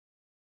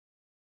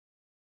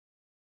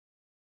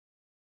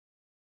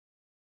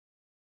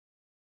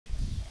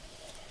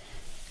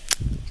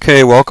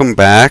Okay, welcome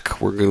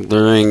back. We're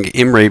learning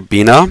Imrei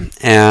Binah,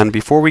 and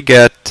before we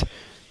get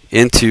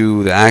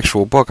into the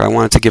actual book, I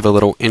wanted to give a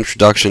little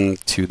introduction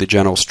to the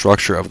general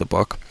structure of the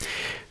book.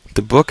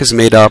 The book is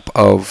made up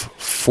of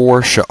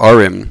 4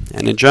 sha'arim,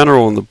 and in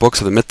general, in the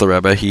books of the Mitteler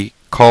Rebbe, he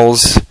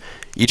calls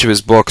each of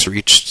his books, or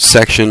each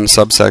section,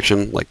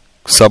 subsection, like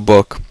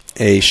sub-book,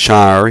 a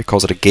sha'ar. He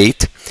calls it a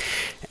gate,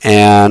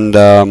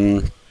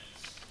 and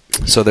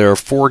so there are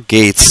 4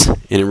 gates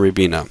in Imrei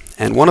Binah.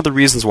 And one of the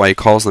reasons why he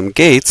calls them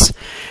gates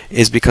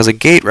is because a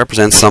gate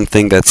represents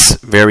something that's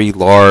very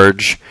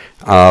large,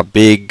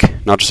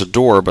 big, not just a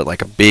door, but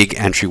like a big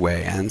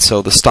entryway. And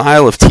so the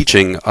style of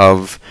teaching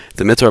of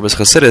the Mitteler Rebbe's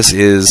Chassidus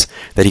is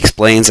that he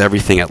explains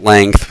everything at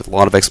length, with a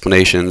lot of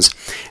explanations.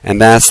 And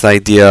that's the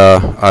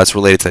idea, it's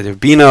related to the idea of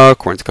Binah,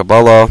 according to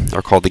Kabbalah,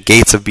 are called the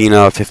gates of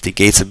Binah, 50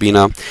 gates of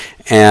Binah.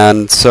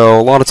 And so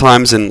a lot of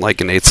times in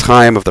Eitz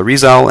Chaim of the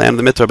Rizal and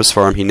the Mitteler Rebbe's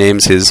Forum, he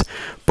names his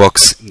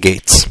books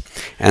gates.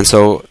 And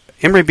so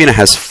Imrei Binah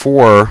has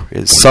 4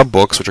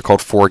 sub-books, which are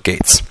called 4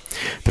 gates.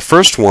 The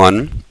first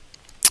one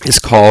is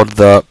called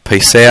the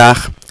Pesach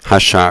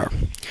Hashar,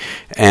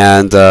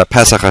 and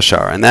Pesach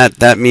Hashar, and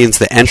that means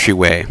the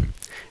entryway.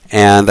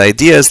 And the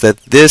idea is that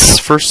this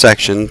first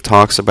section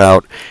talks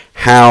about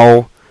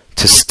how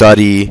to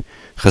study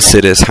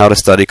Chassidus, how to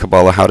study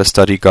Kabbalah, how to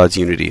study God's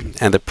unity,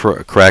 and the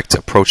correct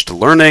approach to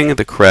learning,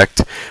 the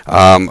correct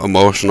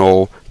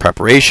emotional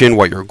preparation,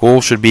 what your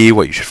goal should be,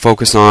 what you should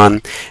focus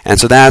on. And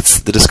so that's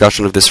the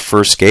discussion of this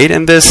first gate.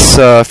 And this,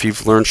 if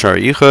you've learned Sha'ar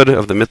Yichud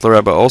of the Mitteler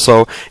Rebbe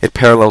also, it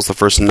parallels the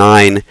first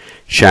 9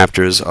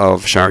 chapters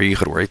of Sha'ar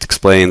Yichud, where it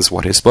explains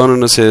what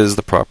hisbonenus is,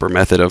 the proper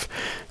method of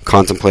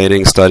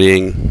contemplating,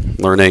 studying,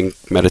 learning,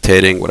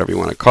 meditating, whatever you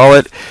want to call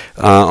it,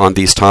 on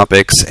these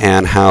topics,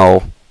 and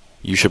how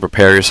you should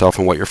prepare yourself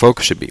and what your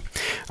focus should be.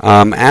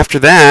 After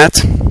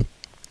that,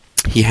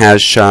 he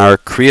has Sha'ar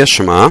Kriya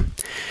Shema,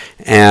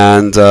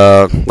 and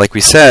like we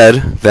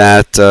said,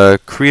 that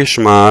Kriya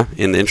Shema,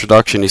 in the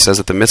introduction, he says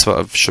that the mitzvah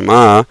of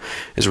Shema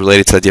is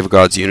related to the idea of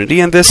God's unity,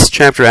 and this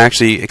chapter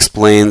actually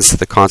explains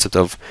the concept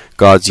of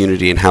God's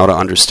unity and how to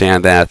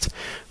understand that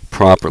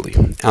properly.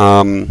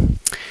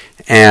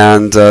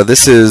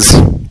 This is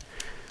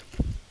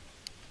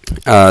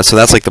so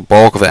that's like the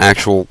bulk of the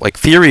actual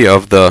theory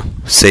of the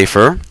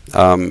Sefer,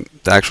 the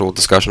actual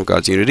discussion of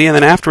God's unity. And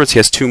then afterwards he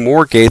has 2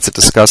 more gates that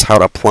discuss how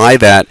to apply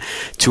that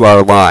to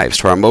our lives,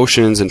 to our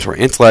emotions, and to our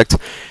intellect.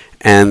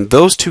 And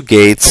those 2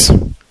 gates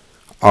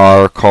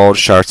are called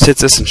Sha'ar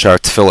Tzitzis and Sha'ar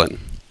Tefillin.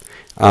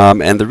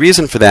 And the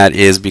reason for that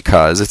is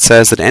because it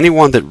says that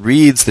anyone that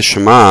reads the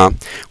Shema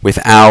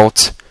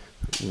without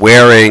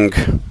wearing,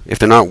 if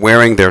they're not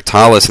wearing their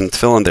talis and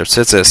tefillin, their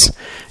tzitzis,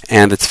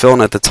 and the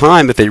tefillin at the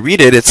time that they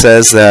read it, it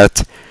says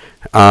that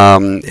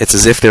it's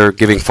as if they're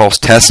giving false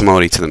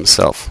testimony to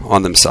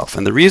on themselves.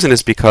 And the reason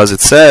is because it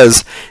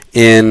says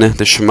in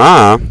the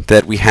Shema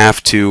that we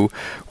have to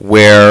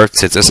wear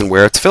tzitzis and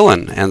wear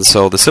tefillin. And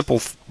so the simple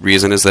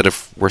reason is that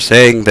if we're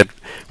saying that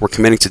we're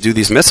committing to do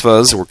these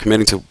mitzvahs, we're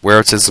committing to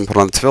wear tzitzis and put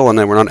on the tefillin,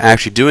 and we're not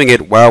actually doing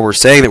it while we're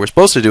saying that we're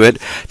supposed to do it,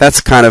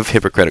 that's kind of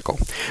hypocritical.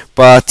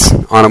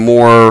 But on a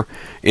more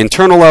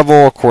internal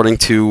level, according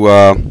to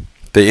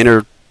the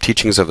inner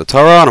teachings of the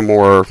Torah, on a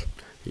more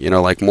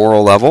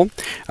moral level,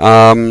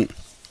 the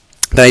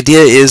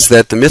idea is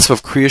that the mitzvah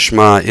of Kriya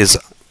Shema is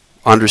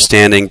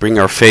understanding, bringing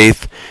our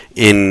faith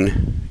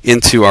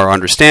into our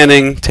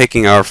understanding,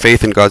 taking our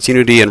faith in God's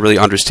unity and really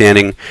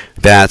understanding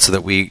that, so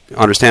that we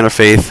understand our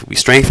faith, we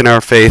strengthen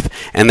our faith,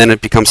 and then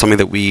it becomes something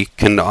that we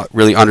can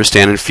really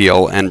understand and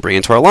feel and bring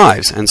into our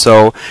lives. And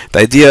so the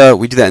idea,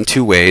 we do that in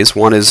 2 ways.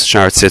 One is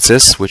Sha'ar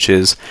Tzitzis, which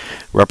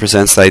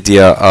represents the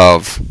idea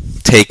of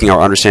taking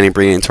our understanding,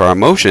 bringing it into our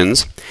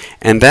emotions,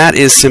 and that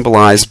is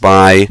symbolized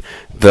by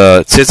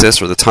the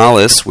tzitzis, or the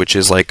talis, which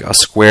is like a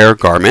square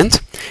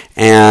garment,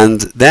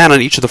 and then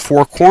on each of the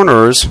 4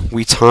 corners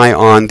we tie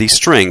on these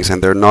strings,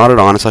 and they're knotted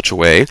on in such a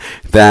way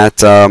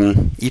that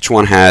each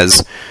one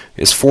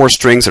is 4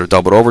 strings that are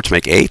doubled over to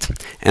make 8.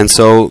 And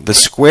so the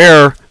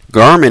square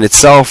garment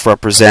itself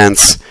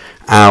represents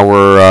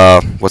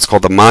our what's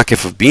called the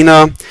makif of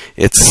Binah.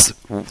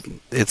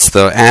 It's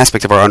the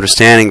aspect of our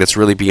understanding that's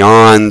really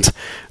beyond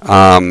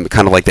kind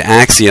of like the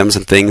axioms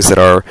and things that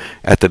are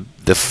at the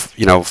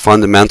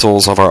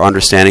fundamentals of our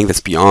understanding, that's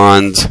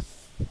beyond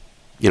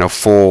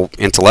full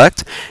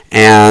intellect.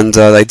 And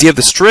the idea of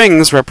the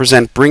strings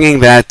represent bringing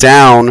that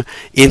down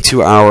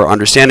into our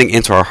understanding,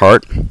 into our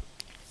heart.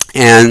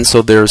 And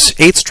so there's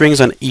 8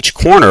 strings on each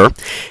corner,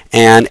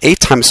 and 8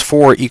 times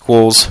 4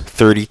 equals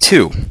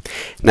 32.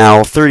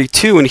 Now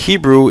 32 in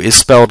Hebrew is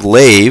spelled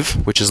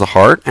Lev, which is the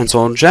heart, and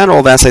so in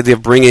general that's the idea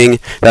of bringing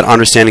that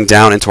understanding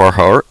down into our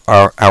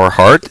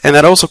heart, and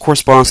that also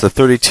corresponds to the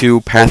 32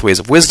 pathways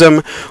of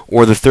wisdom,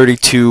 or the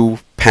 32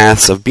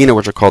 paths of Binah,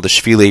 which are called the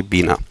Shvilei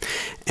Binah.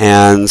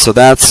 And so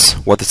that's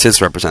what the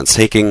tzitz represents,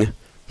 taking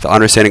the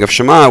understanding of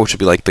Shema, which would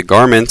be like the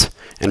garment,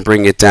 and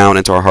bring it down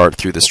into our heart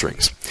through the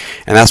strings.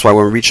 And that's why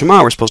when we read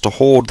Shema, we're supposed to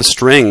hold the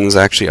strings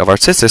actually of our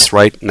tzitzis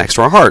right next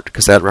to our heart,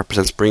 because that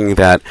represents bringing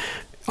that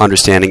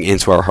understanding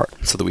into our heart,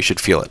 so that we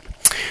should feel it.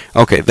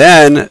 Okay,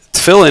 then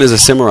tefillin is a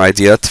similar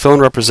idea.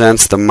 Tefillin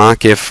represents the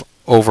makif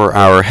over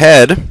our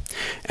head,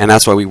 and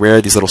that's why we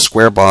wear these little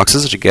square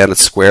boxes, which again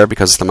it's square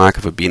because it's the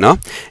makif of Binah.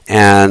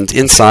 And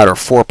inside are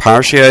 4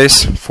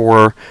 parshiyos.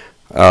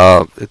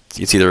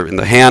 It's either in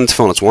the hand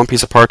tefillin, it's 1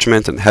 piece of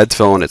parchment, and the head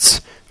tefillin,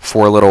 it's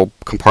 4 little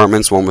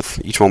compartments,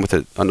 each one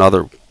with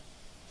another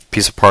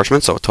piece of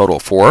parchment, so a total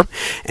of 4.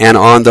 And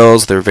on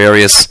those, there are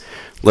various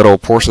little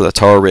portions of the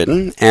Torah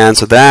written, and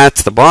so that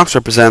the box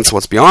represents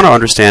what's beyond our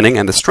understanding,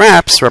 and the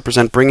straps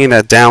represent bringing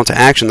that down to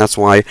action. That's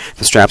why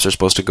the straps are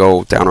supposed to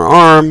go down our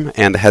arm,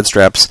 and the head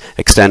straps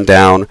extend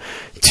down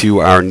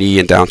to our knee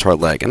and down to our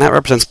leg, and that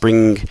represents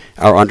bringing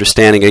our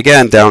understanding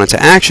again down into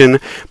action.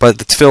 But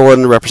the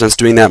tefillin represents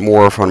doing that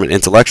more from an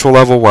intellectual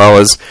level, while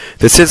as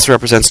the tzitz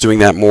represents doing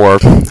that more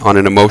on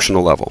an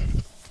emotional level.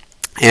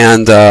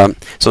 And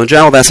so in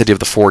general, that's the idea of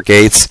the 4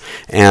 gates,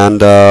 and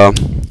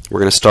we're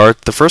going to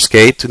start the first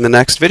gate in the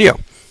next video.